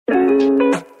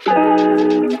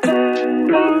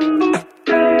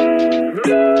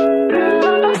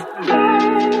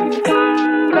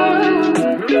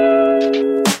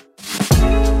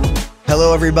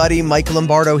Hello, everybody. Mike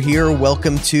Lombardo here.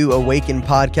 Welcome to Awaken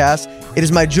Podcast. It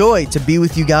is my joy to be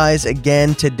with you guys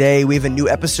again today. We have a new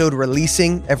episode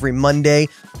releasing every Monday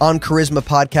on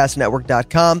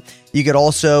charismapodcastnetwork.com. You could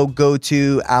also go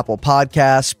to Apple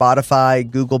Podcasts, Spotify,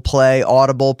 Google Play,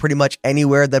 Audible, pretty much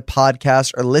anywhere that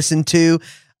podcasts are listened to.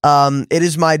 It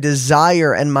is my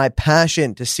desire and my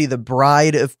passion to see the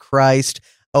bride of Christ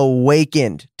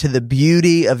awakened to the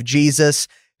beauty of Jesus,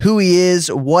 who he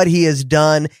is, what he has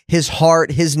done, his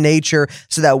heart, his nature,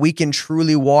 so that we can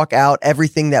truly walk out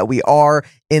everything that we are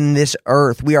in this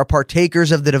earth. We are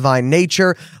partakers of the divine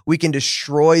nature. We can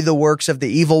destroy the works of the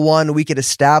evil one. We can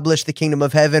establish the kingdom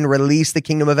of heaven, release the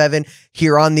kingdom of heaven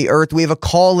here on the earth. We have a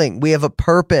calling. We have a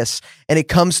purpose, and it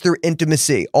comes through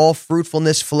intimacy. All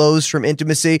fruitfulness flows from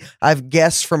intimacy. I have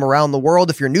guests from around the world.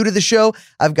 If you're new to the show,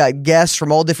 I've got guests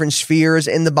from all different spheres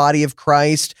in the body of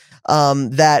Christ,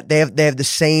 that they have the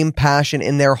same passion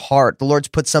in their heart. The Lord's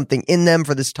put something in them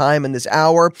for this time and this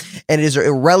hour, and it is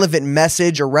a relevant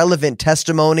message, a relevant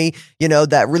testimony,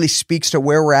 that really speaks to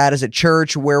where we're at as a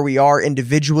church, where we are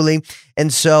individually.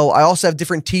 And so I also have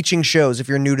different teaching shows if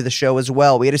you're new to the show as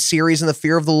well. We had a series on the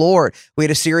fear of the Lord. We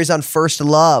had a series on first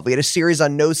love. We had a series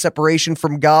on no separation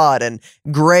from God and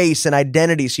grace and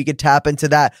identity. So you could tap into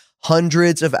that.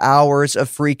 Hundreds of hours of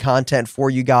free content for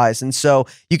you guys. And so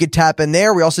you could tap in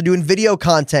there. We're also doing video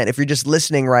content. If you're just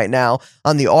listening right now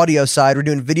on the audio side, we're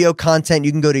doing video content.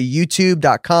 You can go to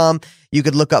youtube.com. You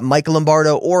could look up Michael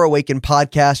Lombardo or Awaken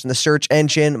Podcast in the search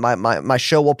engine. My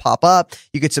show will pop up.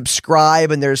 You could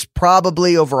subscribe, and there's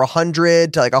probably over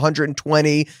 100 to like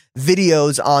 120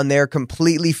 videos on there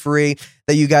completely free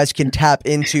that you guys can tap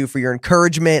into for your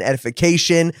encouragement,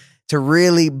 edification, to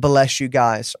really bless you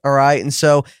guys. All right. And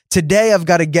so today I've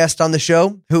got a guest on the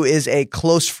show who is a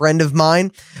close friend of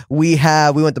mine. We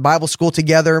went to Bible school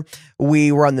together.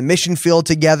 We were on the mission field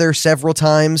together several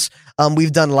times.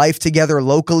 We've done life together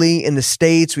locally in the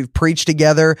States. We've preached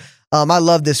together. I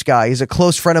love this guy. He's a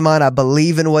close friend of mine. I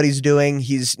believe in what he's doing.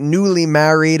 He's newly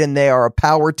married, and they are a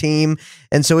power team.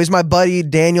 And so he's my buddy,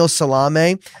 Daniel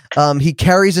Salameh. He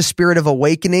carries a spirit of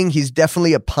awakening. He's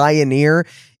definitely a pioneer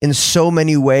in so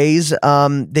many ways.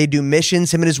 They do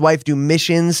missions. Him and his wife do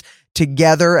missions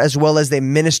together, as well as they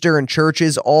minister in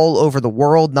churches all over the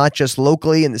world, not just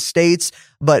locally in the States,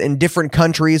 but in different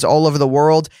countries all over the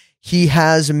world. He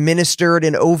has ministered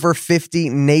in over 50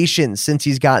 nations since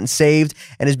he's gotten saved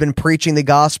and has been preaching the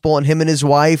gospel. And him and his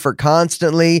wife are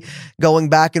constantly going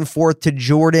back and forth to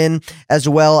Jordan, as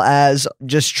well as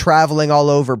just traveling all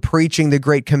over, preaching the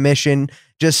Great Commission,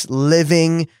 just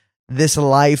living this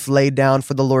life laid down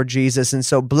for the Lord Jesus. And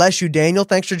so bless you, Daniel.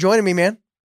 Thanks for joining me, man.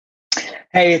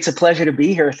 Hey, it's a pleasure to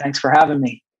be here. Thanks for having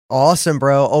me. Awesome,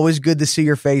 bro. Always good to see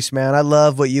your face, man. I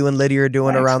love what you and Lydia are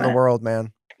doing around the world,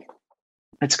 man.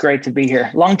 It's great to be here.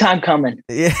 Long time coming.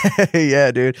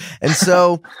 Yeah, dude. And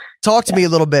so talk to me a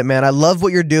little bit, man. I love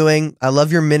what you're doing. I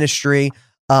love your ministry.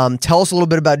 Tell us a little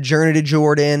bit about Journey to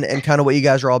Jordan and kind of what you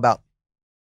guys are all about.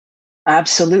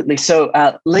 Absolutely. So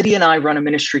Lydia and I run a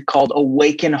ministry called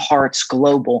Awaken Hearts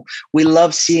Global. We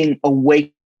love seeing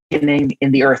awakening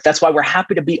in the earth. That's why we're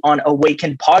happy to be on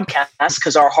Awaken Podcast,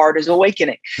 because our heart is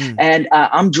awakening. And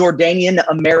I'm Jordanian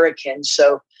American.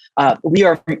 So we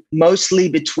are mostly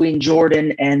between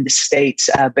Jordan and the States,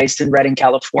 based in Redding,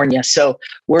 California. So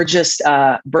we're just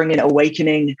bringing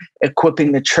awakening,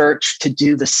 equipping the church to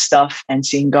do the stuff and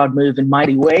seeing God move in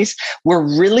mighty ways. We're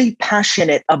really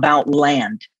passionate about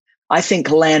land. I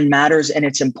think land matters and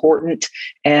it's important.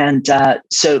 And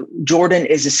so Jordan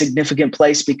is a significant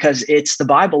place because it's the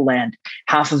Bible land.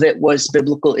 Half of it was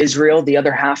biblical Israel. The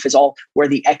other half is all where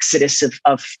the exodus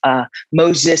of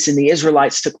Moses and the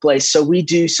Israelites took place. So we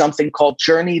do something called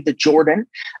Journey the Jordan.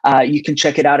 You can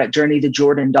check it out at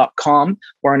journeythejordan.com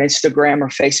or on Instagram or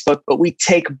Facebook. But we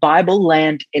take Bible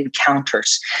land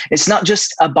encounters. It's not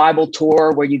just a Bible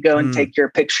tour where you go and take your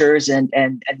pictures and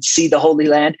see the Holy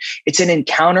Land. It's an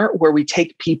encounter where we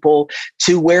take people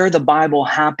to where the Bible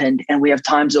happened, and we have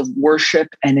times of worship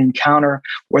and encounter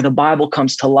where the Bible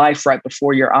comes to life right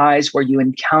before your eyes, where you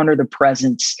encounter the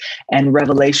presence and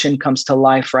revelation comes to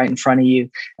life right in front of you.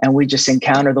 And we just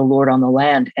encounter the Lord on the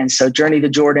land. And so Journey to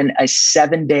Jordan, a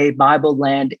 7-day Bible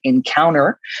land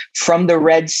encounter from the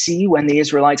Red Sea when the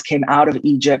Israelites came out of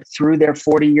Egypt through their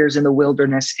 40 years in the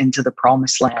wilderness into the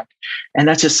promised land. And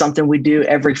that's just something we do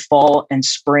every fall and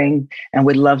spring. And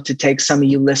we'd love to take some of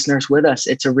you listeners with us.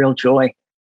 It's a real joy.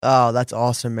 Oh, that's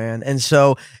awesome, man. And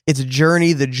so it's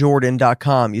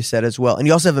journeythejordan.com, you said as well. And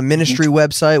you also have a ministry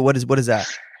website. What is that?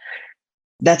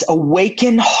 That's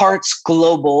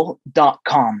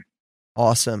awakenheartsglobal.com.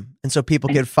 Awesome. And so people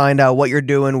can find out what you're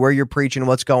doing, where you're preaching,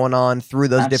 what's going on through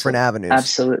those different avenues.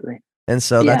 Absolutely. And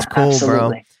so Yeah, that's cool, bro.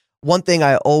 absolutely. One thing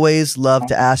I always love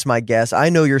to ask my guests, I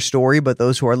know your story, but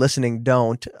those who are listening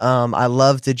don't. I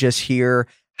love to just hear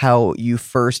how you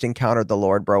first encountered the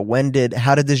Lord, bro.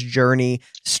 How did this journey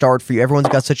start for you? Everyone's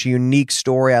got such a unique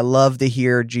story. I love to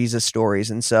hear Jesus stories.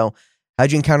 And so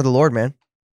how'd you encounter the Lord, man?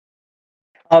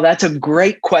 Oh, that's a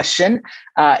great question.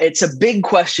 It's a big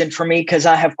question for me because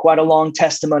I have quite a long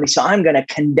testimony. So I'm going to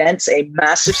condense a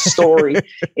massive story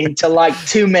into like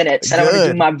 2 minutes, and I'm going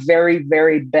to do my very,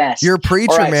 very best. You're a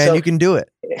preacher, right, man. So, you can do it.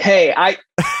 Hey, I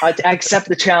accept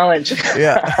the challenge.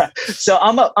 Yeah. So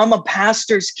I'm a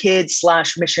pastor's kid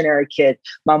 / missionary kid.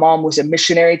 My mom was a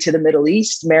missionary to the Middle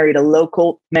East, married a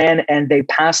local man, and they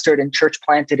pastored and church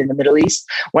planted in the Middle East.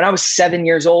 When I was 7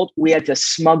 years old, we had to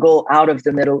smuggle out of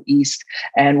the Middle East,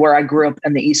 and where I grew up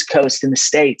on the East Coast in the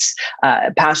States.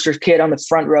 Pastor's kid on the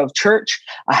front row of church.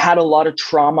 I had a lot of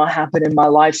trauma happen in my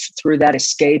life through that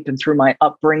escape and through my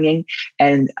upbringing,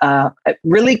 and it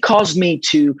really caused me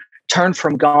to turn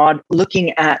from God,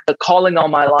 looking at the calling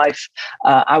on my life.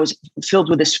 I was filled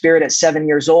with the Spirit at 7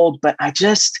 years old, but I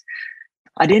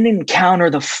didn't encounter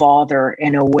the Father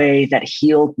in a way that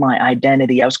healed my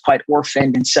identity. I was quite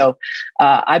orphaned. And so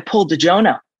I pulled a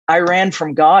Jonah. I ran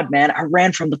from God, man. I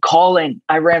ran from the calling.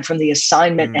 I ran from the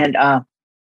assignment. And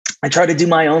I tried to do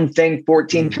my own thing,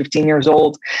 14, 15 years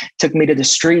old. Took me to the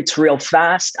streets real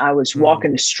fast. I was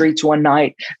walking the streets one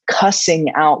night,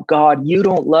 cussing out God. You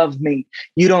don't love me.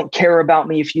 You don't care about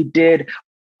me. If you did,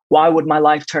 why would my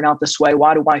life turn out this way?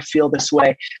 Why do I feel this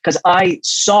way? Because I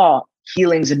saw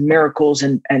healings and miracles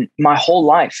and my whole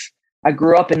life. I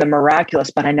grew up in the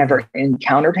miraculous, but I never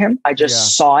encountered him. I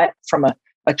just saw it from a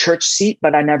church seat,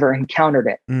 but I never encountered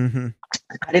it. Mm-hmm.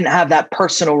 I didn't have that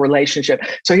personal relationship.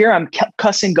 So here I'm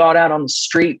cussing God out on the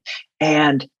street,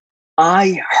 and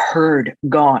I heard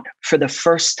God for the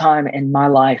first time in my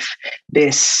life,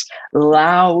 this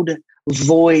loud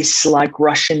voice like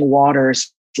rushing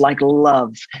waters, like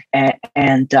love.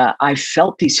 And I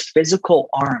felt these physical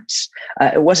arms.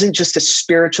 It wasn't just a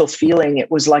spiritual feeling.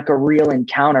 It was like a real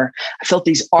encounter. I felt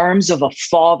these arms of a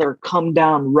father come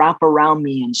down, wrap around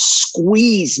me and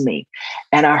squeeze me.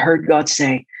 And I heard God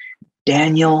say,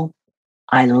 Daniel,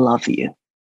 I love you.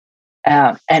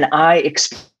 And I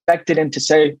expected him to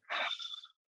say,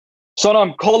 son,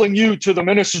 I'm calling you to the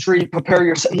ministry, prepare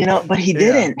yourself, but he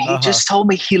didn't. He just told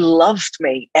me he loved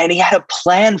me and he had a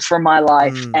plan for my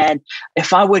life. And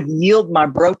if I would yield my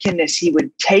brokenness, he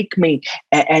would take me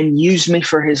and use me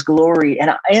for his glory.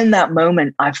 And in that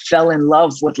moment, I fell in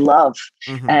love with love.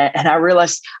 And I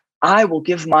realized I will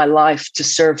give my life to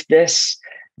serve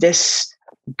this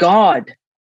God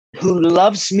who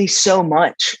loves me so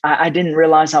much. I didn't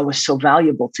realize I was so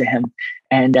valuable to him.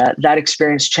 And that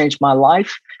experience changed my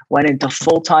life. Went into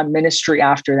full-time ministry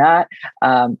after that,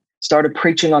 started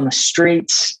preaching on the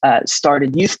streets,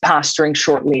 started youth pastoring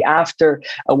shortly after.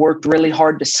 I worked really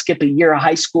hard to skip a year of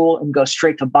high school and go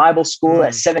straight to Bible school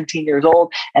at 17 years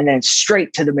old, and then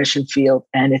straight to the mission field.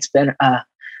 And it's been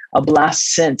a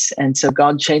blast since. And so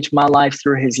God changed my life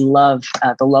through his love,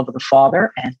 the love of the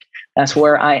Father. And that's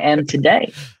where I am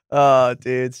today. Oh,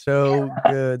 dude, so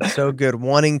good. So good.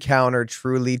 One encounter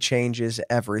truly changes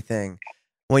everything.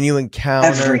 When you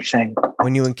encounter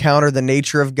the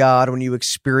nature of God, when you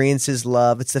experience his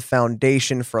love, it's the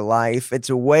foundation for life. It's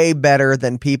way better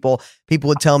than people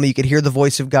would tell me. You could hear the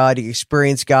voice of God, you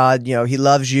experience God, he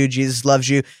loves you, Jesus loves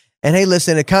you. And hey,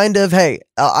 listen,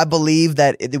 I believe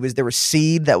that there was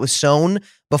seed that was sown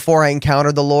before I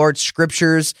encountered the Lord.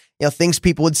 Scriptures, things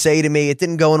people would say to me, it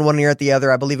didn't go in one ear at the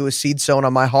other. I believe it was seed sown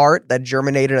on my heart that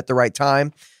germinated at the right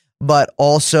time. But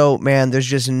also, man, there's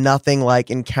just nothing like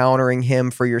encountering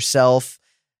him for yourself.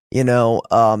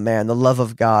 Oh man, the love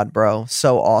of God, bro.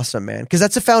 So awesome, man. Because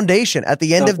that's a foundation. At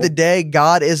the end of the day,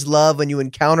 God is love. When you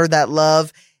encounter that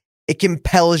love, it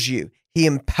compels you. He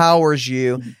empowers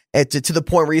you to the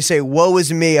point where you say, woe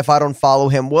is me if I don't follow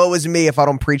him. Woe is me if I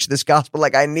don't preach this gospel.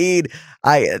 Like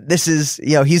this is,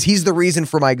 he's the reason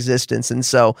for my existence. And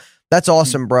so that's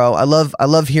awesome, bro. I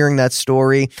love hearing that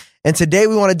story. And today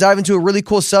we want to dive into a really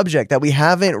cool subject that we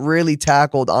haven't really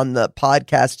tackled on the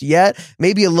podcast yet.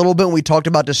 Maybe a little bit when we talked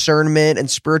about discernment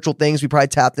and spiritual things. We probably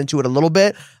tapped into it a little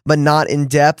bit, but not in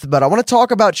depth. But I want to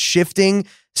talk about shifting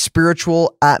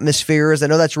spiritual atmospheres. I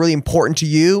know that's really important to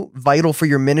you, vital for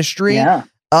your ministry. Yeah.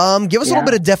 Give us a little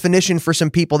bit of definition for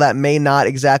some people that may not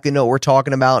exactly know what we're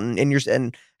talking about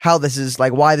and how this is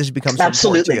why this becomes so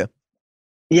important to you.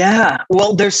 Yeah,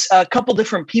 well, there's a couple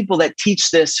different people that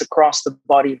teach this across the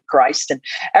body of Christ, and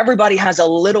everybody has a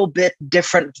little bit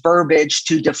different verbiage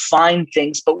to define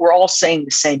things, but we're all saying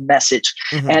the same message.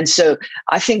 And so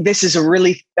I think this is a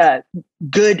really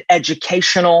good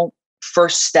educational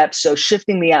first step. So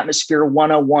shifting the atmosphere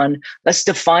 101, let's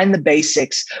define the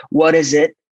basics. What is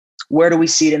it? Where do we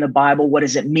see it in the Bible? What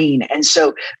does it mean? And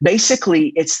so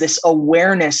basically, it's this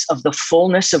awareness of the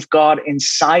fullness of God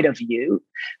inside of you,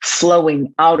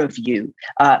 flowing out of you,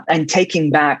 and taking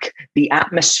back the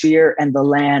atmosphere and the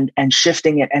land and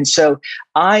shifting it. And so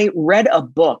I read a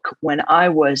book when I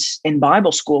was in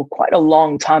Bible school quite a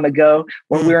long time ago,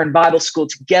 when we were in Bible school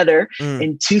together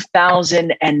in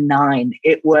 2009.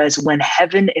 It was When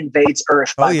Heaven Invades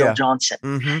Earth by Bill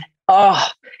Johnson. Oh,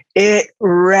 it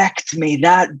wrecked me.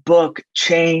 That book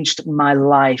changed my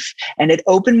life, and it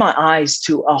opened my eyes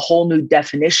to a whole new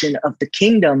definition of the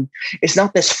kingdom. It's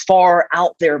not this far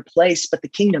out there place, but the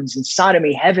kingdom's inside of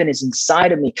me. Heaven is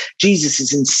inside of me. Jesus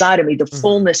is inside of me. The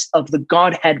fullness of the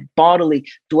Godhead bodily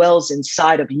dwells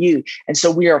inside of you. And so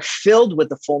we are filled with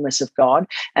the fullness of God.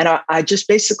 And I just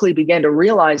basically began to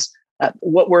realize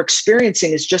what we're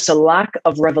experiencing is just a lack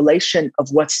of revelation of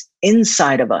what's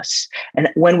inside of us. And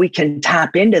when we can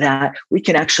tap into that, we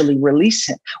can actually release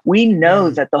it. We know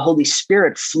that the Holy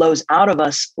Spirit flows out of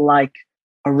us like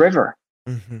a river.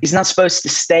 He's not supposed to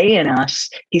stay in us.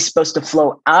 He's supposed to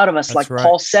flow out of us. That's like right.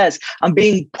 Paul says, I'm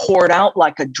being poured out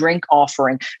like a drink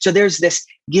offering. So there's this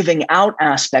giving out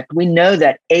aspect. We know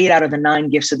that 8 out of the 9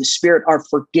 gifts of the Spirit are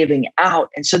for giving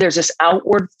out. And so there's this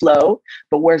outward flow,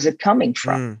 but where's it coming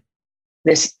from?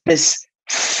 This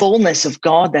fullness of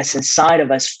God that's inside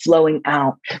of us flowing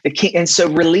out. And so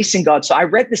releasing God. So I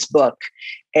read this book,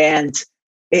 and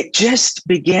it just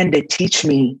began to teach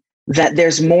me that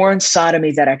there's more inside of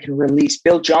me that I can release.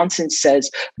 Bill Johnson says,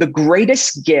 the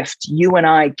greatest gift you and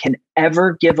I can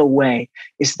ever give away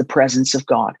is the presence of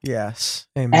God. Yes.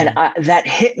 Amen. And that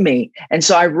hit me. And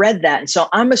so I read that. And so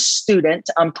I'm a student.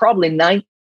 I'm probably 19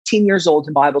 years old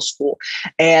in Bible school.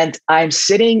 And I'm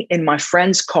sitting in my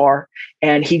friend's car,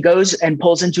 and he goes and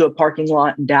pulls into a parking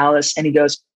lot in Dallas. And he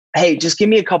goes, hey, just give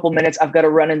me a couple minutes. I've got to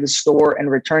run in the store and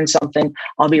return something.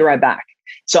 I'll be right back.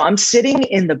 So I'm sitting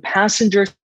in the passenger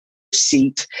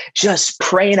seat, just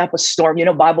praying up a storm,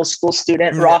 Bible school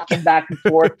student, rocking back and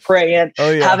forth, praying,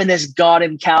 having this God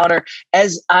encounter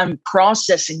as I'm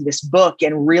processing this book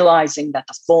and realizing that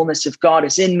the fullness of God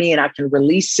is in me and I can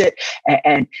release it.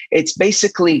 And it's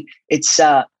basically, it's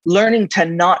learning to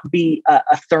not be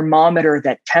a thermometer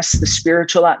that tests the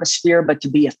spiritual atmosphere, but to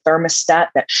be a thermostat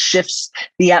that shifts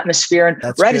the atmosphere. And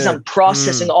That's right good. As I'm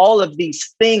processing all of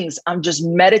these things, I'm just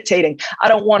meditating. I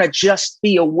don't want to just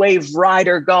be a wave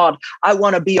rider, God. I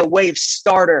want to be a wave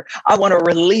starter. I want to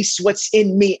release what's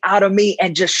in me out of me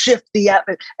and just shift the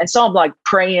atmosphere. And so I'm like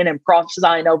praying and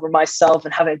prophesying over myself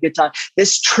and having a good time.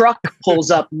 This truck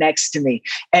pulls up next to me.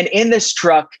 And in this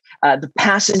truck, the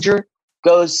passenger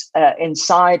goes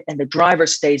inside and the driver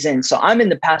stays in. So I'm in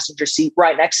the passenger seat.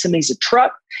 Right next to me is a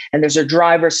truck, and there's a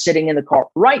driver sitting in the car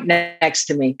right next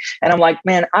to me. And I'm like,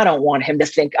 man, I don't want him to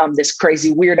think I'm this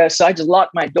crazy weirdo. So I just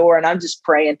locked my door and I'm just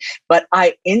praying. But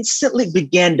I instantly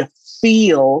began to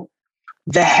feel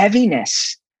the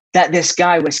heaviness that this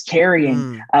guy was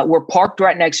carrying. We're parked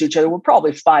right next to each other. We're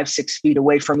probably 5-6 feet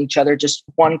away from each other, just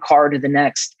one car to the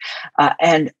next.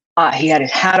 And he had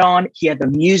his hat on, he had the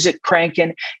music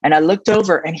cranking, and I looked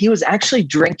over and he was actually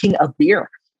drinking a beer.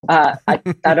 I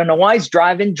don't know why he's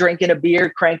driving, drinking a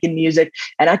beer, cranking music,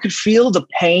 and I could feel the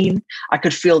pain. I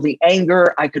could feel the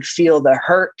anger. I could feel the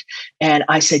hurt. And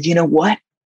I said, you know what?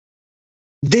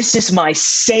 This is my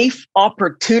safe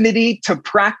opportunity to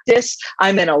practice.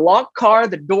 I'm in a locked car.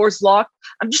 The door's locked.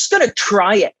 I'm just going to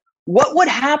try it. What would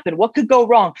happen? What could go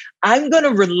wrong? I'm going to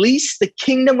release the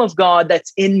kingdom of God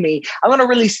that's in me. I'm going to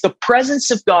release the presence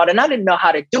of God. And I didn't know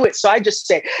how to do it. So I just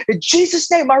say, in Jesus'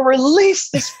 name, I release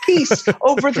this peace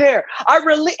over there.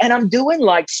 And I'm doing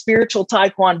like spiritual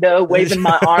taekwondo, waving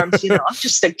my arms. I'm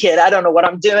just a kid. I don't know what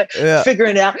I'm doing,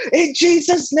 figuring it out. In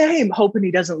Jesus' name, hoping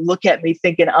he doesn't look at me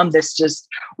thinking I'm this just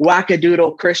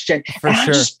wackadoodle Christian. And I'm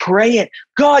just praying,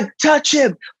 God, touch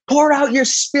him. Pour out your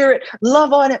spirit.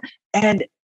 Love on him. And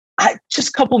just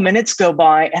a couple minutes go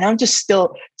by and I'm just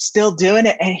still doing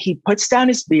it. And he puts down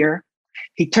his beer.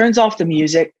 He turns off the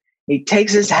music. He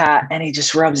takes his hat and he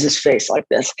just rubs his face like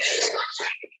this.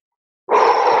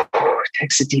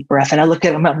 Takes a deep breath. And I look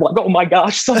at him. I'm like, oh my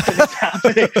gosh, something is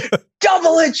happening.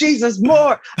 Double it, Jesus,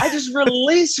 more. I just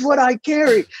release what I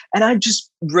carry. And I'm just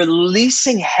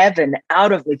releasing heaven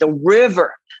out of me, the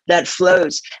river that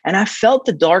flows. And I felt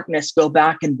the darkness go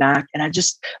back and back. And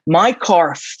my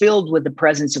car filled with the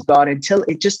presence of God until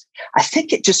I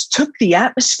think it just took the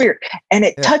atmosphere and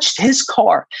it touched his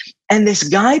car. And this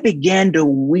guy began to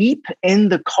weep in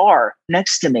the car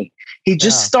next to me. He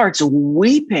just starts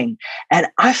weeping. And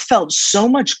I felt so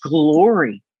much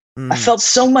glory I felt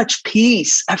so much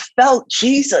peace. I felt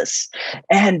Jesus.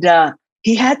 And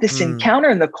he had this encounter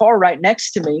in the car right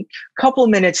next to me. A couple of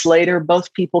minutes later,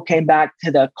 both people came back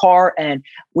to the car and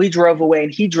we drove away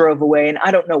and he drove away. And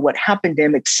I don't know what happened to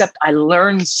him, except I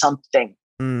learned something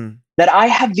that I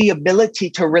have the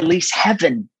ability to release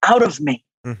heaven out of me.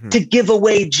 To give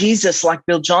away Jesus, like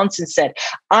Bill Johnson said.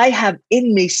 I have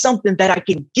in me something that I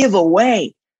can give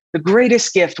away. The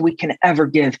greatest gift we can ever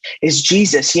give is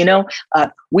Jesus. You know,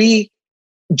 he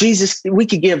gives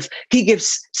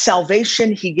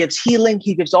salvation, he gives healing,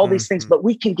 he gives all these things, but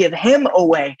we can give him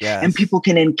away and people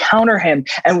can encounter him,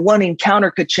 and one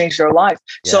encounter could change their life.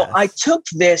 So I took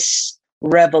this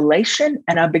revelation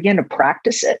and I began to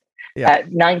practice it.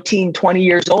 At 19, 20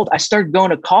 years old, I started going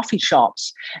to coffee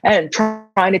shops and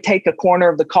trying to take a corner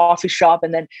of the coffee shop,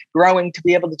 and then growing to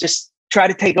be able to just try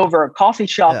to take over a coffee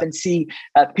shop and see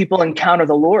people encounter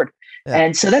the Lord.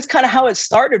 And so that's kind of how it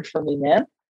started for me, man.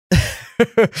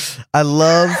 I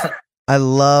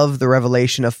love the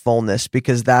revelation of fullness,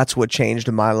 because that's what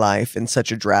changed my life in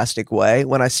such a drastic way.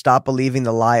 When I stopped believing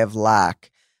the lie of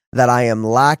lack, that I am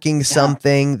lacking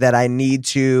something, that I need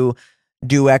to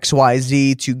do X, Y,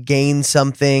 Z to gain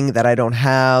something that I don't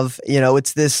have. You know,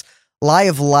 it's this lie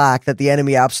of lack that the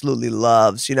enemy absolutely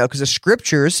loves, you know, because the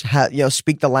scriptures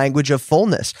speak the language of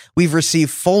fullness. We've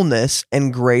received fullness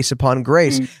and grace upon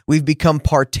grace. We've become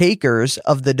partakers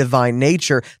of the divine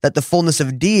nature, that the fullness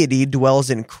of deity dwells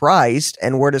in Christ.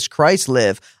 And where does Christ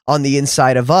live? On the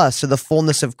inside of us. So the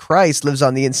fullness of Christ lives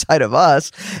on the inside of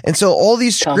us. And so all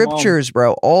these scriptures,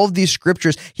 bro, all of these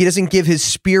scriptures, he doesn't give his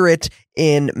spirit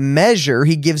in measure.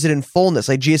 He gives it in fullness.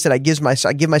 Like Jesus said, I give my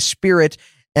spirit,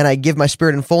 and I give my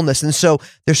spirit in fullness. And so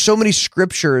there's so many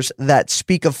scriptures that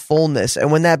speak of fullness.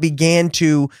 And when that began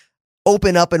to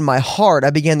open up in my heart,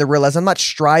 I began to realize I'm not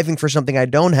striving for something I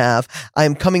don't have. I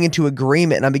am coming into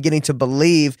agreement, and I'm beginning to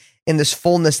believe in this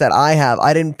fullness that I have.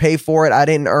 I didn't pay for it. I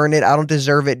didn't earn it. I don't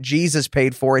deserve it. Jesus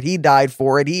paid for it. He died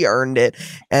for it. He earned it.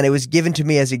 And it was given to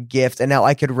me as a gift. And now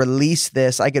I could release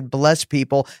this. I could bless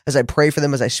people as I pray for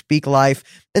them, as I speak life.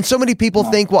 And so many people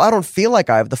think, well, I don't feel like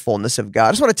I have the fullness of God.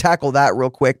 I just want to tackle that real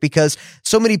quick, because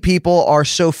so many people are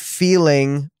so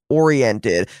feeling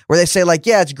oriented, where they say like,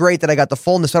 yeah, it's great that I got the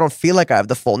fullness. I don't feel like I have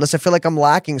the fullness. I feel like I'm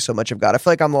lacking so much of God. I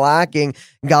feel like I'm lacking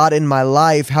God in my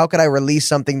life. How could I release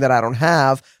something that I don't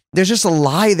have? There's just a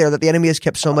lie there that the enemy has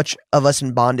kept so much of us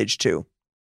in bondage to.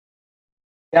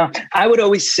 Yeah, I would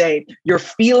always say your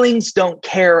feelings don't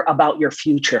care about your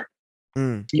future.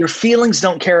 Your feelings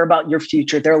don't care about your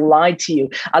future. They're lied to you.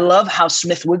 I love how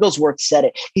Smith Wigglesworth said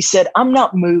it. He said, I'm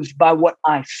not moved by what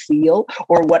I feel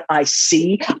or what I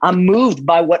see. I'm moved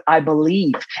by what I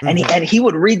believe. And he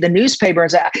would read the newspaper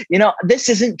and say, you know, this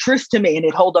isn't truth to me. And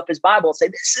he'd hold up his Bible and say,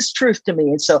 this is truth to me.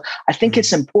 And so I think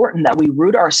it's important that we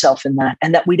root ourselves in that,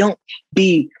 and that we don't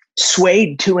be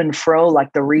swayed to and fro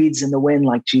like the reeds in the wind,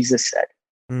 like Jesus said.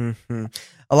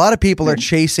 A lot of people are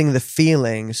chasing the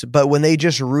feelings, but when they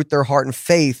just root their heart in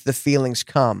faith, the feelings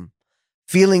come.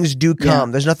 Feelings do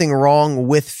come. There's nothing wrong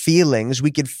with feelings.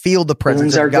 We could feel the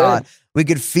presence of God. Good. We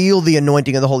could feel the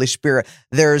anointing of the Holy Spirit.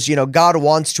 There's, God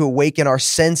wants to awaken our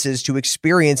senses to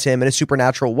experience him in a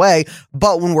supernatural way.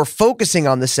 But when we're focusing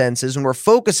on the senses, when we're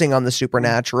focusing on the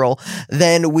supernatural,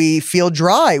 then we feel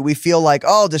dry. We feel like,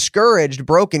 discouraged,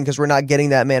 broken, because we're not getting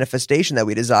that manifestation that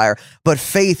we desire. But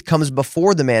faith comes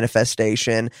before the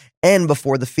manifestation and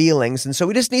before the feelings. And so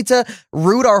we just need to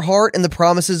root our heart in the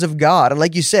promises of God. And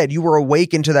like you said, you were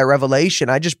awakened to that revelation.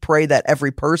 I just pray that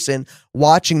every person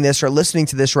watching this or listening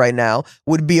to this right now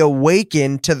would be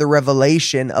awakened to the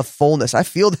revelation of fullness. I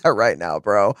feel that right now,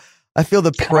 bro. I feel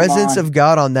the presence of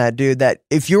God on that, dude, that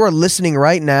if you are listening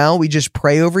right now, we just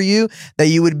pray over you that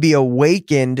you would be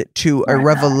awakened to a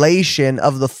revelation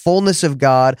of the fullness of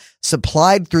God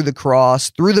supplied through the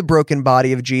cross, through the broken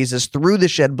body of Jesus, through the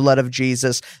shed blood of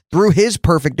Jesus, through his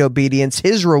perfect obedience.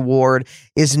 His reward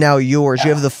is now yours.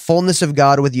 You have the fullness of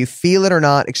God, whether you feel it or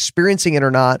not, experiencing it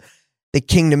or not. The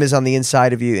kingdom is on the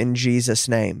inside of you, in Jesus'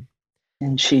 name.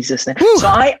 In Jesus' name. Whew. So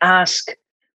I ask...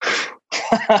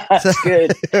 That's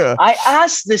good. I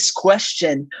asked this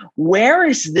question, where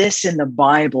is this in the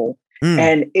Bible?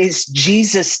 And is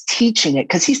Jesus teaching it?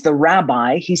 Because he's the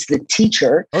rabbi, he's the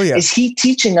teacher. Is he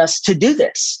teaching us to do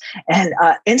this? And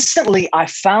instantly I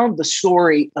found the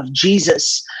story of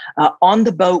Jesus on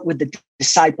the boat with the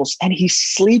disciples, and he's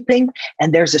sleeping,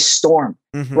 and there's a storm,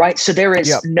 right? So there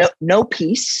is no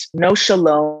peace, no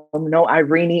shalom, no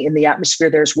irene in the atmosphere.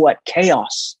 There's what?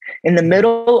 Chaos. In the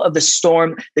middle of the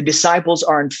storm, the disciples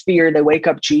are in fear. They wake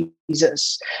up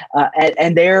Jesus,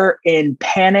 and they're in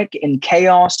panic and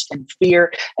chaos and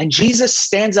fear. And Jesus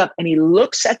stands up and he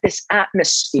looks at this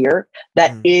atmosphere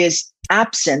that is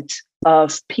absent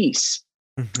of peace.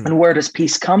 And where does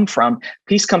peace come from?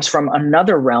 Peace comes from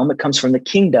another realm. It comes from the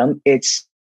kingdom.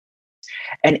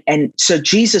 And so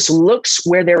Jesus looks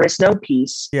where there is no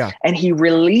peace, and he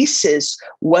releases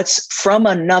what's from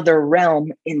another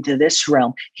realm into this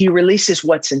realm. He releases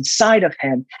what's inside of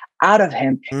him, out of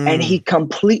him, and he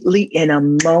completely, in a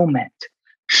moment,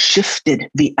 shifted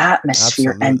the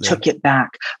atmosphere and took it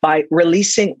back by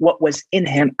releasing what was in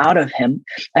him out of him.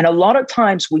 And a lot of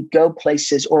times we go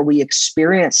places or we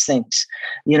experience things,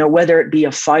 whether it be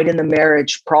a fight in the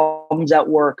marriage, problems at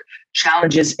work,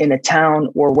 challenges in a town,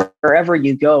 or wherever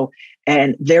you go,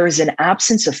 and there is an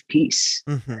absence of peace.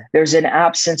 There's an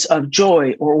absence of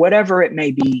joy, or whatever it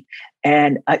may be.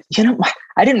 And,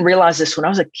 I didn't realize this when I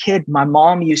was a kid. My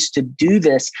mom used to do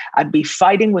this. I'd be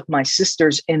fighting with my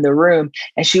sisters in the room,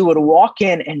 and she would walk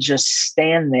in and just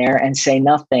stand there and say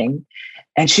nothing.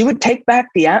 And she would take back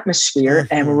the atmosphere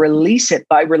and release it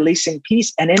by releasing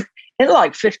peace. And in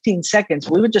like 15 seconds,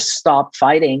 we would just stop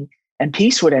fighting and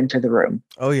peace would enter the room.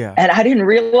 Oh, yeah. And I didn't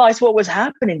realize what was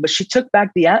happening, but she took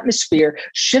back the atmosphere,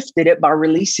 shifted it by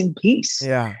releasing peace.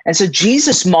 Yeah. And so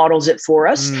Jesus models it for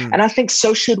us. And I think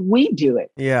so should we do it.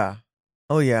 Yeah.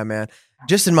 Oh, yeah, man.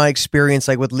 Just in my experience,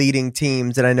 like with leading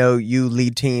teams, and I know you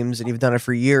lead teams and you've done it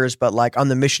for years, but like on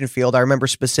the mission field, I remember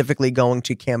specifically going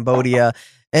to Cambodia.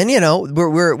 And,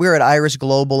 we're at Iris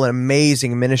Global, an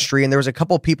amazing ministry. And there was a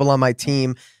couple of people on my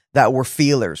team that were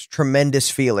feelers,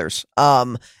 tremendous feelers.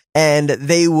 And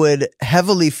they would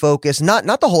heavily focus, not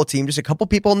the whole team, just a couple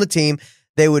people on the team.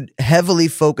 They would heavily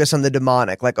focus on the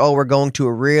demonic, like, oh, we're going to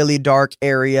a really dark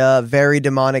area, very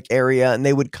demonic area. And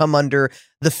they would come under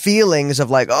the feelings of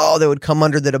like, oh, they would come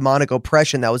under the demonic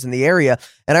oppression that was in the area.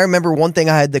 And I remember one thing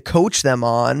I had to coach them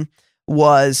on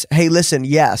was, hey, listen,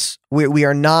 yes, we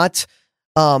are not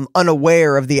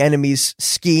unaware of the enemy's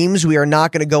schemes. We are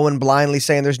not going to go in blindly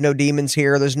saying there's no demons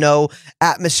here, there's no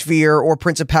atmosphere or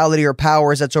principality or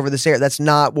powers that's over this area. That's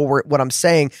not what I'm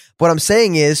saying. What I'm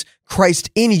saying is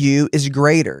Christ in you is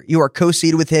greater. You are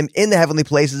co-seated with him in the heavenly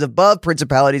places above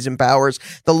principalities and powers.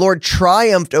 The Lord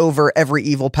triumphed over every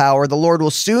evil power. The Lord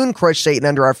will soon crush Satan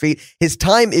under our feet. His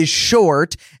time is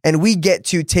short, and we get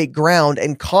to take ground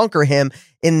and conquer him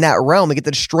in that realm. We get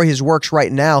to destroy his works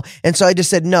right now. And so I just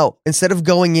said, no, instead of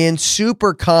going in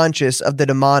super conscious of the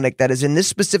demonic that is in this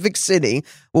specific city,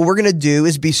 what we're going to do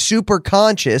is be super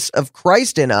conscious of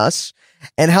Christ in us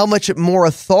and how much more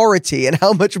authority and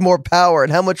how much more power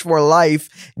and how much more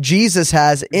life Jesus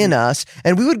has in us.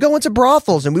 And we would go into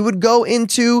brothels and we would go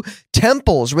into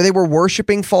temples where they were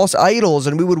worshiping false idols.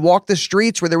 And we would walk the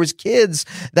streets where there was kids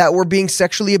that were being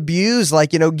sexually abused,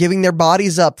 like, giving their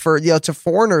bodies up for, to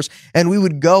foreigners. And we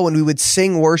would go and we would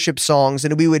sing worship songs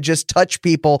and we would just touch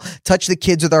people, touch the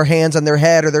kids with our hands on their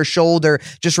head or their shoulder,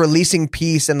 just releasing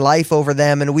peace and life over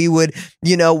them. And we would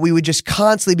just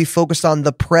constantly be focused on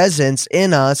the presence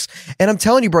in us. And I'm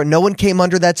telling you, bro, no one came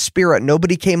under that spirit.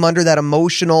 Nobody came under that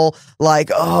emotional, like,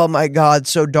 oh my God,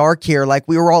 so dark here. Like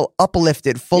we were all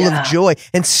uplifted, full of joy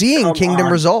and seeing kingdom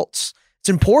results. It's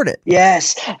important.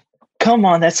 Yes. Come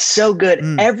on. That's so good.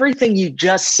 Everything you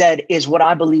just said is what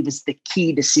I believe is the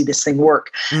key to see this thing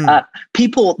work.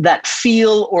 People that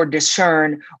feel or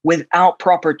discern without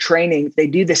proper training, they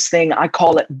do this thing. I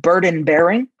call it burden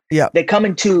bearing. Yeah, they come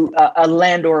into a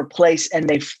land or a place and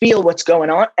they feel what's going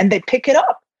on and they pick it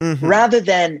up rather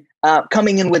than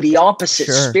coming in with the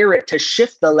opposite spirit to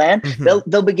shift the land.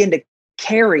 They'll begin to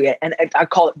carry it, and I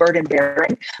call it burden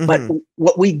bearing. But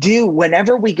what we do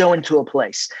whenever we go into a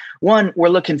place, one, we're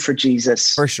looking for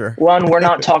Jesus. For sure. One, we're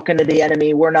not talking to the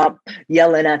enemy. We're not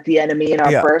yelling at the enemy in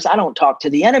our prayers. I don't talk to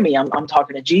the enemy. I'm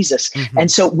talking to Jesus. And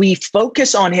so we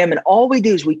focus on him, and all we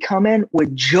do is we come in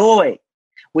with joy.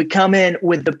 We come in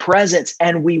with the presence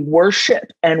and we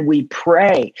worship and we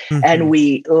pray and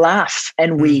we laugh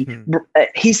and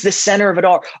he's the center of it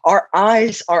all. Our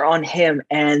eyes are on him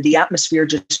and the atmosphere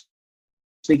just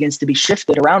begins to be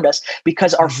shifted around us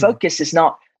because our focus is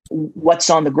not what's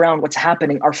on the ground, what's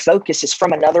happening. Our focus is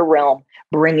from another realm,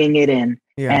 bringing it in.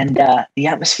 Yeah. And the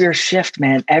atmosphere shift,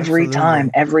 man, every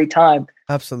time.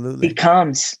 Absolutely.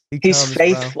 He's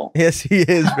faithful. Bro. Yes, he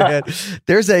is, man.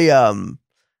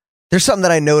 There's something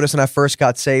that I noticed when I first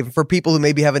got saved. For people who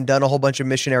maybe haven't done a whole bunch of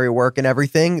missionary work and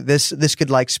everything, this could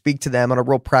like speak to them on a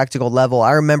real practical level.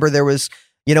 I remember there was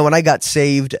When I got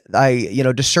saved,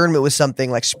 discernment was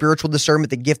something like spiritual discernment,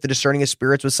 the gift of discerning of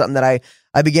spirits was something that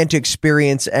I began to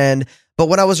experience. But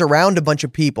when I was around a bunch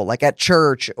of people, like at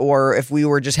church, or if we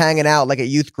were just hanging out, like a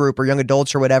youth group or young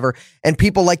adults or whatever, and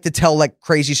people like to tell like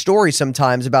crazy stories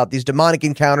sometimes about these demonic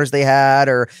encounters they had,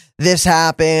 or this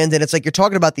happened. And it's like, you're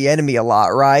talking about the enemy a lot,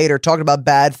 right? Or talking about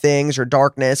bad things or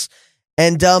darkness.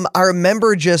 And I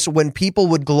remember just when people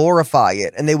would glorify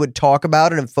it and they would talk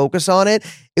about it and focus on it,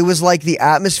 it was like the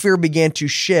atmosphere began to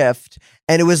shift,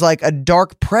 and it was like a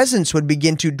dark presence would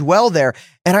begin to dwell there.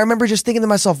 And I remember just thinking to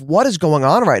myself, what is going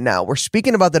on right now? We're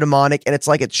speaking about the demonic and it's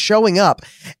like it's showing up.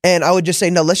 And I would just say,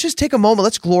 no, let's just take a moment.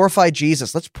 Let's glorify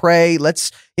Jesus. Let's pray.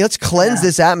 Let's cleanse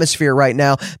this atmosphere right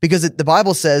now, because the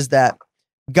Bible says that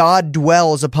God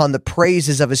dwells upon the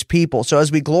praises of his people. So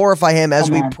as we glorify him, as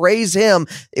we praise him,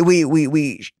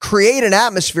 we create an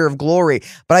atmosphere of glory.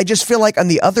 But I just feel like on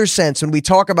the other sense, when we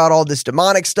talk about all this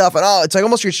demonic stuff and it's like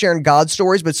almost you're sharing God's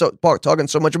stories, but talking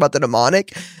so much about the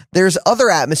demonic, there's other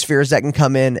atmospheres that can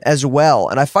come in as well.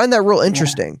 And I find that real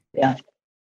interesting. Yeah.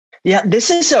 This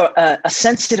is a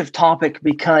sensitive topic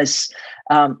because,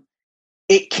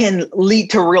 it can lead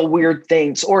to real weird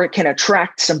things, or it can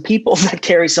attract some people that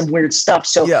carry some weird stuff.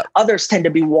 So others tend to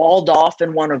be walled off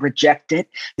and want to reject it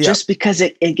just because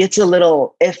it gets a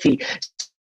little iffy.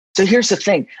 So here's the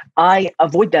thing. I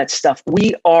avoid that stuff.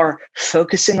 We are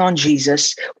focusing on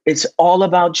Jesus. It's all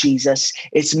about Jesus.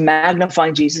 It's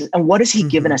magnifying Jesus. And what has he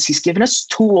given us? He's given us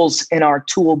tools in our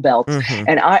tool belt.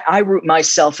 And I root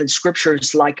myself in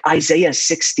scriptures like Isaiah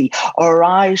 60.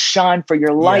 Arise, shine, for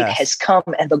your light has come,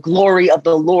 and the glory of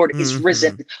the Lord is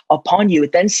risen upon you.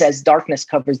 It then says darkness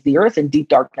covers the earth and deep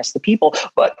darkness the people.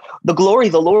 But the glory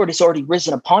of the Lord is already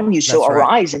risen upon you. So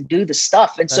arise and do the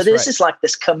stuff. And so this is like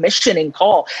this commissioning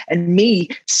call. And me,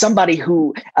 somebody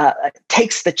who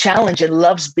takes the challenge and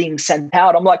loves being sent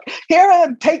out, I'm like, here I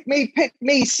am, take me, pick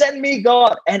me, send me,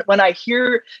 God. And when I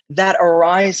hear that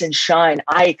arise and shine,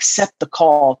 I accept the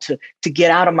call to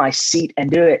get out of my seat and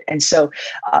do it. And so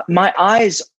my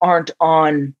eyes aren't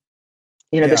on,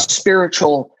 the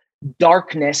spiritual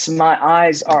darkness. My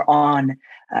eyes are on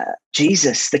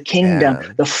Jesus, the kingdom,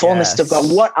 the fullness of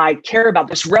God, what I care about,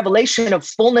 this revelation of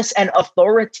fullness and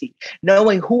authority,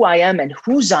 knowing who I am and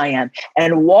whose I am,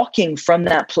 and walking from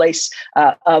that place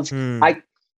of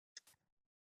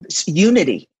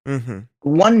unity,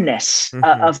 oneness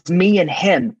of me and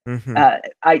him.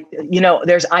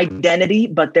 There's identity,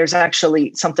 but there's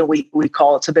actually something we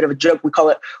call, it's a bit of a joke. We call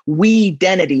it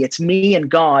we-identity. It's me and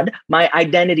God. My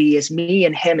identity is me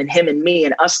and him and me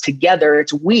and us together.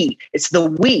 It's we. It's the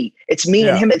we. It's me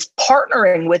and him. It's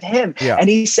partnering with him. And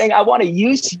he's saying, I want to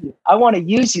use you. I want to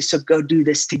use you. So go do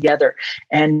this together.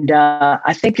 And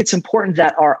I think it's important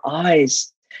that our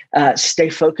eyes stay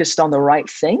focused on the right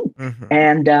thing.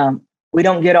 And we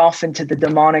don't get off into the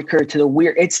demonic or to the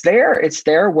weird. It's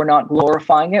there. We're not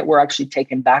glorifying it. We're actually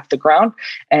taking back the ground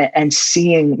and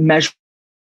seeing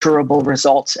measurable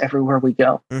results everywhere we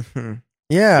go.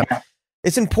 Yeah.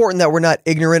 It's important that we're not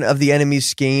ignorant of the enemy's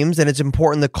schemes, and it's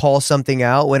important to call something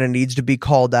out when it needs to be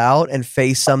called out and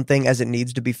face something as it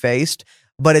needs to be faced.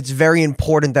 But it's very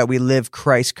important that we live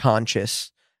Christ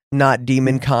conscious. Not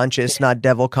demon conscious, not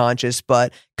devil conscious,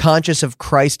 but conscious of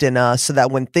Christ in us, so that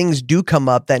when things do come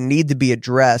up that need to be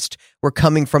addressed, we're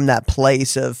coming from that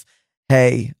place of,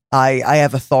 hey, I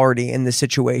have authority in this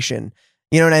situation.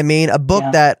 You know what I mean? A book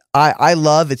that I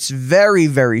love, it's very,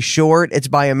 very short. It's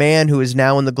by a man who is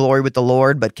now in the glory with the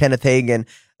Lord, but Kenneth Hagin,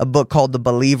 a book called The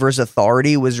Believer's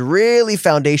Authority, was really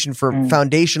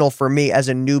foundational for me as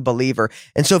a new believer.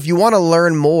 And so if you want to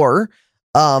learn more,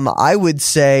 I would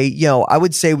say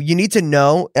you need to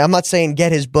know, I'm not saying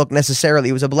get his book necessarily.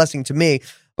 It was a blessing to me,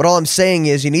 but all I'm saying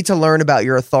is you need to learn about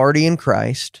your authority in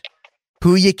Christ,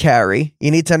 who you carry.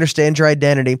 You need to understand your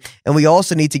identity. And we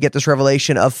also need to get this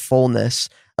revelation of fullness,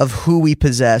 of who we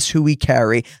possess, who we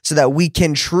carry, so that we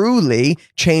can truly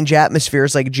change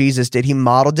atmospheres like Jesus did. He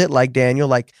modeled it like Daniel,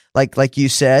 like you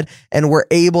said, and we're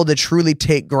able to truly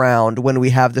take ground when we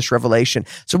have this revelation.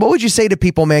 So what would you say to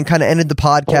people, man, kind of ended the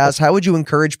podcast? How would you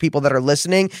encourage people that are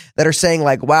listening, that are saying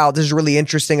like, wow, this is really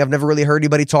interesting. I've never really heard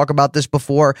anybody talk about this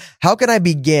before. How can I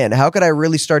begin? How could I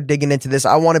really start digging into this?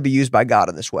 I want to be used by God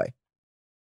in this way.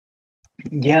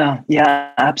 Yeah,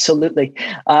 absolutely.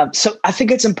 So I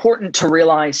think it's important to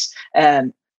realize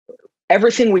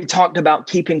everything we talked about,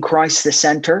 keeping Christ the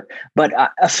center, but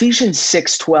Ephesians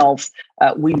 6:12,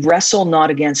 we wrestle not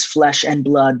against flesh and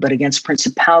blood, but against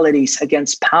principalities,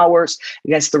 against powers,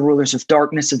 against the rulers of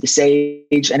darkness of this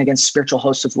age, and against spiritual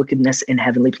hosts of wickedness in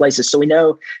heavenly places. So we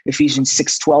know Ephesians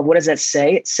 6:12. What does that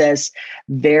say? It says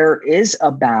there is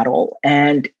a battle,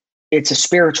 and it's a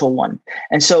spiritual one.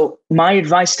 And so my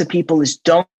advice to people is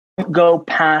don't go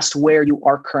past where you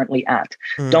are currently at.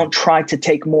 Don't try to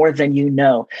take more than you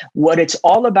know. What it's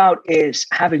all about is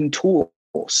having tools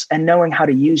and knowing how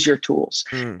to use your tools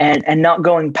and not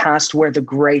going past where the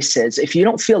grace is. If you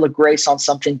don't feel the grace on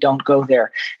something, don't go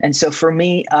there. And so for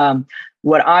me,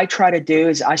 what I try to do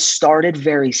is I started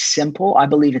very simple. I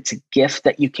believe it's a gift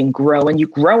that you can grow, and you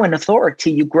grow in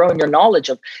authority. You grow in your knowledge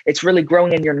of, it's really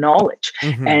growing in your knowledge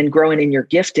and growing in your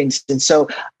giftings. And so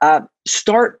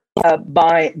start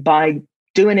by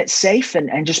doing it safe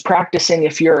and just practicing.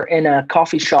 If you're in a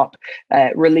coffee shop,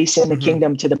 releasing the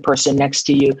kingdom to the person next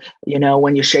to you,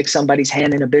 when you shake somebody's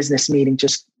hand in a business meeting,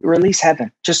 just release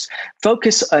heaven. Just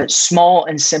focus small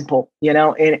and simple,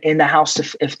 in the house.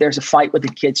 If there's a fight with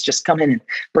the kids, just come in and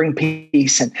bring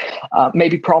peace. And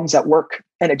maybe problems at work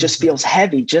and it just feels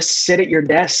heavy. Just sit at your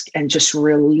desk and just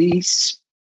release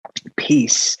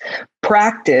peace.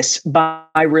 Practice by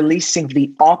releasing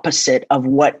the opposite of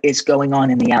what is going on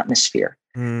in the atmosphere,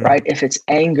 right? If it's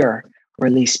anger,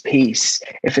 release peace.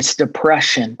 If it's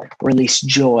depression, release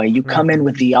joy. You come in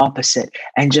with the opposite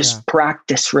and just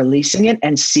practice releasing it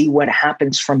and see what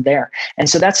happens from there. And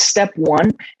so that's step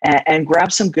one. And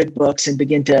grab some good books and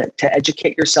begin to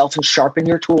educate yourself and sharpen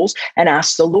your tools and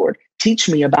ask the Lord, teach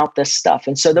me about this stuff.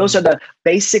 And so those are the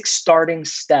basic starting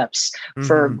steps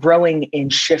for growing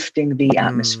and shifting the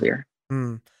atmosphere.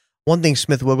 One thing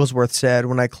Smith Wigglesworth said,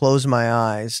 when I close my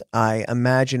eyes, I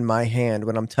imagine my hand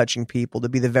when I'm touching people to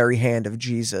be the very hand of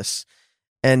Jesus.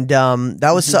 And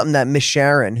that was something that Miss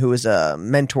Sharon, who was a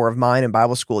mentor of mine in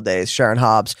Bible school days, Sharon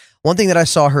Hobbs, one thing that I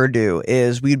saw her do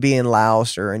is we'd be in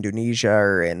Laos or Indonesia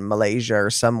or in Malaysia or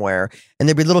somewhere, and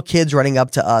there'd be little kids running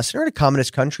up to us. And in a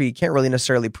communist country, you can't really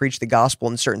necessarily preach the gospel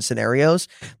in certain scenarios,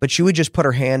 but she would just put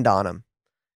her hand on them.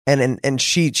 And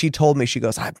she told me, she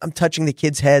goes, I'm touching the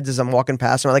kids' heads as I'm walking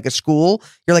past them. Like a school,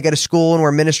 you're like at a school and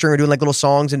we're ministering, we're doing like little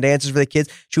songs and dances for the kids.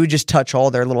 She would just touch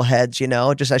all their little heads,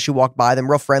 just as she walked by them,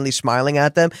 real friendly, smiling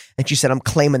at them. And she said, I'm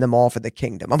claiming them all for the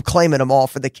kingdom. I'm claiming them all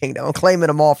for the kingdom. I'm claiming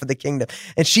them all for the kingdom.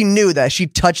 And she knew that she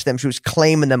touched them. She was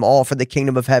claiming them all for the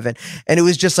kingdom of heaven. And it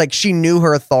was just like, she knew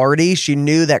her authority. She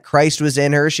knew that Christ was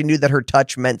in her. She knew that her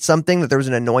touch meant something, that there was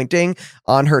an anointing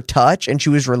on her touch, and she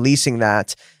was releasing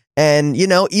that. And,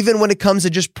 even when it comes to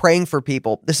just praying for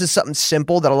people, this is something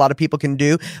simple that a lot of people can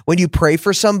do. When you pray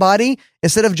for somebody,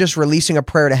 instead of just releasing a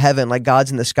prayer to heaven like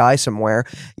God's in the sky somewhere,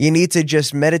 you need to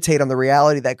just meditate on the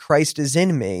reality that Christ is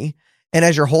in me. And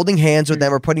as you're holding hands with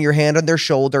them or putting your hand on their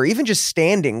shoulder, or even just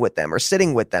standing with them or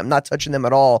sitting with them, not touching them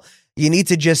at all, you need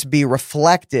to just be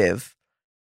reflective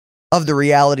of the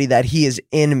reality that he is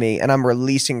in me and I'm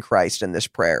releasing Christ in this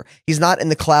prayer. He's not in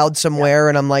the cloud somewhere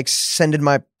and I'm like sending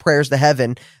my prayers to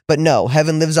heaven, but no,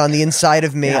 heaven lives on the inside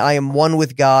of me. I am one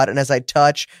with God. And as I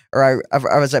touch or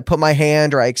as I put my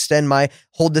hand or I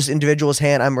hold this individual's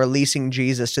hand, I'm releasing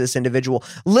Jesus to this individual.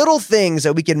 Little things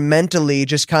that we can mentally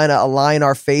just kind of align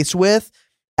our face with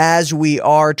as we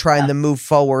are trying to move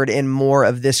forward in more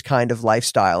of this kind of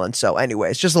lifestyle. And so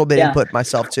anyways, just a little bit input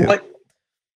myself too.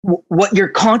 What you're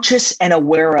conscious and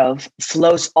aware of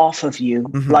flows off of you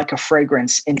like a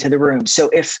fragrance into the room. So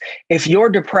if you're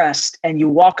depressed and you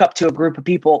walk up to a group of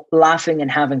people laughing and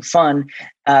having fun,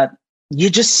 you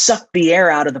just suck the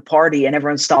air out of the party and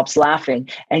everyone stops laughing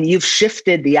and you've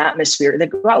shifted the atmosphere. They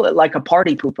go out like a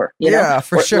party pooper,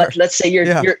 for sure. Let's say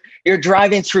you're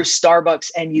driving through Starbucks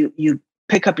and you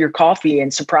pick up your coffee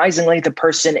and surprisingly the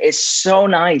person is so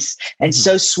nice and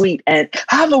so sweet and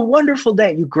have a wonderful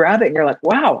day. You grab it and you're like,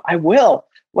 wow, I will.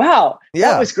 Wow,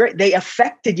 that was great. They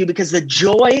affected you because the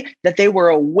joy that they were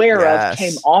aware of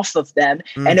came off of them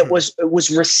and it was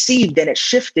received and it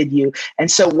shifted you.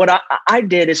 And so what I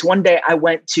did is one day I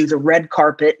went to the red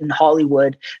carpet in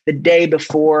Hollywood the day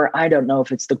before, I don't know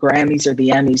if it's the Grammys or the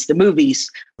Emmys, the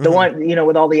movies, the one,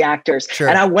 with all the actors. Sure.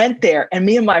 And I went there and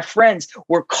me and my friends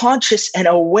were conscious and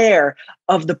aware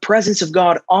of the presence of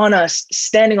God on us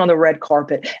standing on the red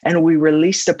carpet, and we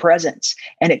released the presence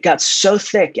and it got so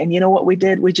thick. And you know what we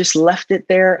did? We just left it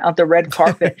there on the red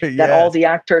carpet that all the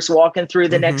actors walking through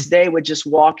the next day would just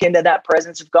walk into that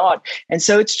presence of God. And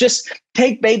so it's just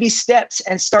take baby steps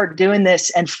and start doing this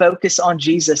and focus on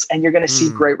Jesus and you're going to see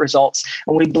great results.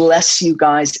 And we bless you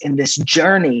guys in this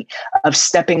journey of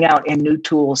stepping out in new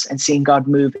tools and seeing God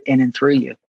move in and through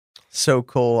you. So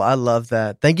cool. I love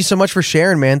that. Thank you so much for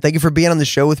sharing, man. Thank you for being on the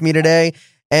show with me today.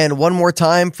 And one more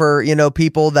time for,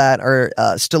 people that are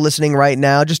still listening right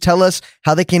now, just tell us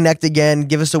how they connect again,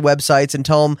 give us the websites and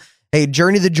tell them, hey,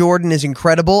 Journey to Jordan is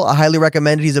incredible. I highly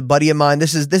recommend it. He's a buddy of mine.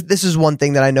 This is one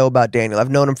thing that I know about Daniel. I've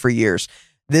known him for years.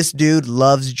 This dude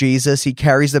loves Jesus. He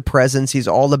carries the presence. He's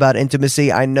all about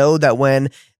intimacy. I know that when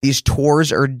these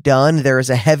tours are done, there is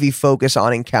a heavy focus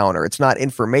on encounter. It's not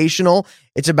informational.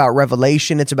 It's about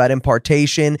revelation. It's about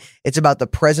impartation. It's about the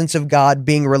presence of God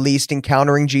being released,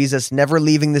 encountering Jesus, never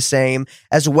leaving the same,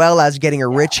 as well as getting a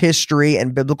rich history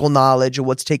and biblical knowledge of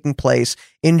what's taking place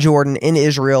in Jordan, in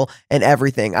Israel, and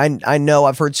everything. I know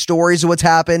I've heard stories of what's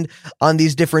happened on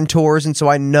these different tours, and so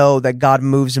I know that God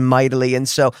moves mightily. And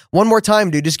so one more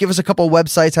time, dude, just give us a couple of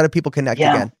websites. How do people connect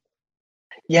again?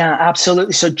 Yeah,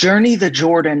 absolutely. So Journey the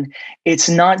Jordan, it's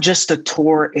not just a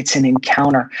tour, it's an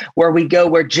encounter where we go,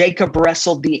 where Jacob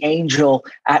wrestled the angel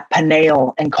at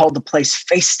Peniel and called the place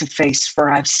face to face, for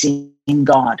I've seen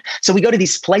God. So we go to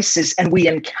these places and we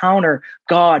encounter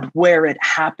God where it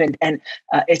happened, and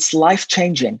it's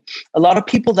life-changing. A lot of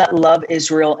people that love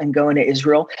Israel and go into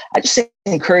Israel, I just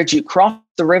encourage you, cross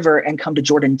the river and come to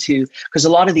Jordan too, because a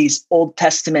lot of these Old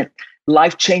Testament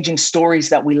life-changing stories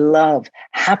that we love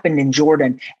happened in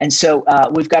Jordan. And so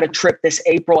we've got a trip this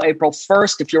April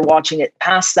 1st. If you're watching it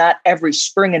past that, every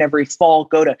spring and every fall,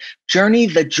 go to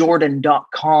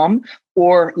journeythejordan.com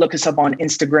or look us up on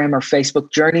Instagram or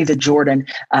Facebook, Journey the Jordan,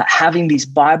 having these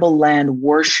Bible land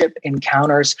worship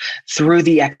encounters through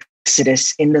the Exodus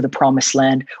into the promised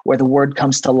land where the word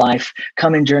comes to life.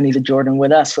 Come and journey the Jordan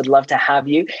with us. Would love to have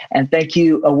you. And thank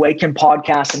you, Awaken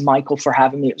Podcast and Michael, for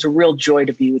having me. It was a real joy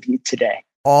to be with you today.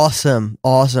 Awesome.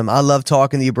 I love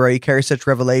talking to you, bro. You carry such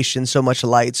revelation, so much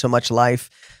light, so much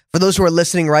life. For those who are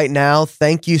listening right now,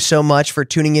 thank you so much for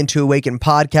tuning into Awaken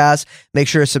Podcast. Make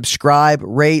sure to subscribe,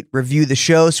 rate, review the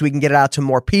show so we can get it out to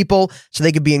more people so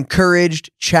they can be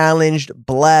encouraged, challenged,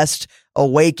 blessed,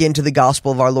 awaken to the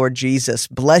gospel of our Lord Jesus.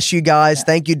 Bless you guys.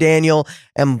 Thank you, Daniel,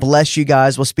 and bless you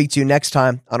guys. We'll speak to you next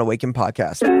time on Awaken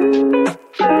Podcast.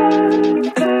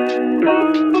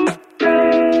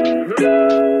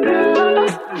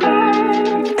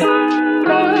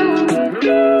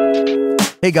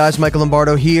 Hey guys, Michael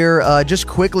Lombardo here. Just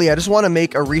quickly, I just want to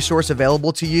make a resource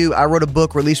available to you. I wrote a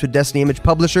book released with Destiny Image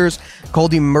Publishers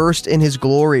called Immersed in His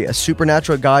Glory, a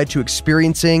supernatural guide to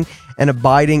experiencing and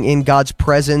abiding in God's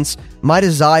presence. My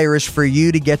desire is for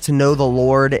you to get to know the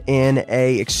Lord in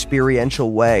a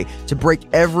experiential way, to break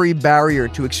every barrier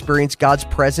to experience God's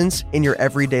presence in your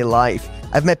everyday life.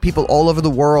 I've met people all over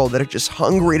the world that are just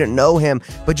hungry to know Him,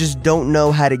 but just don't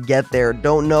know how to get there,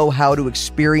 don't know how to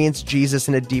experience Jesus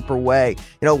in a deeper way.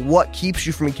 You know, what keeps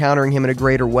you from encountering Him in a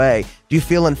greater way? Do you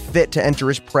feel unfit to enter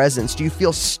His presence? Do you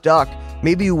feel stuck?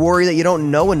 Maybe you worry that you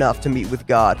don't know enough to meet with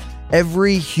God.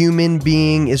 Every human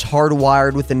being is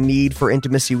hardwired with a need for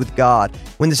intimacy with God.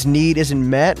 When this need isn't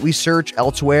met, we search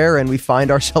elsewhere and we find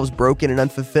ourselves broken and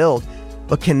unfulfilled.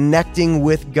 But connecting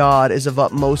with God is of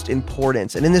utmost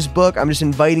importance. And in this book, I'm just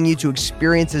inviting you to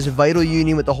experience this vital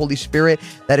union with the Holy Spirit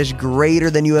that is greater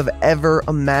than you have ever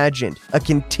imagined. A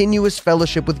continuous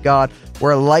fellowship with God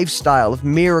where a lifestyle of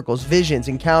miracles, visions,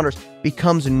 encounters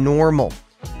becomes normal.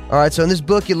 All right, so in this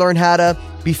book, you learn how to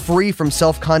be free from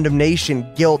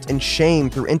self-condemnation, guilt, and shame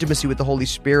through intimacy with the Holy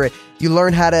Spirit. You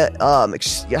learn how to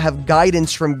have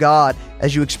guidance from God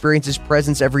as you experience His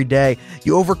presence every day.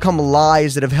 You overcome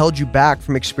lies that have held you back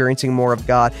from experiencing more of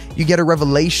God. You get a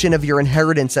revelation of your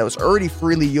inheritance that was already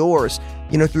freely yours,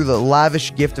 through the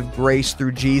lavish gift of grace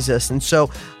through Jesus. And so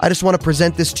I just want to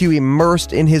present this to you,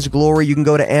 Immersed in His Glory. You can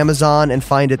go to Amazon and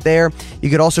find it there. You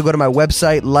could also go to my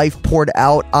website,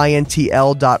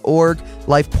 lifepouredoutintl.org,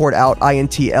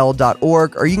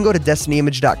 lifepouredoutintl.org, or you can go to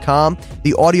destinyimage.com.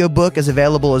 The audiobook is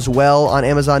available as well on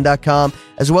amazon.com,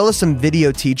 as well as some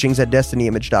video teachings at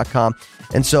destinyimage.com.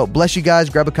 And so bless you guys.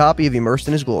 Grab a copy of Immersed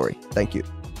in His Glory. Thank you.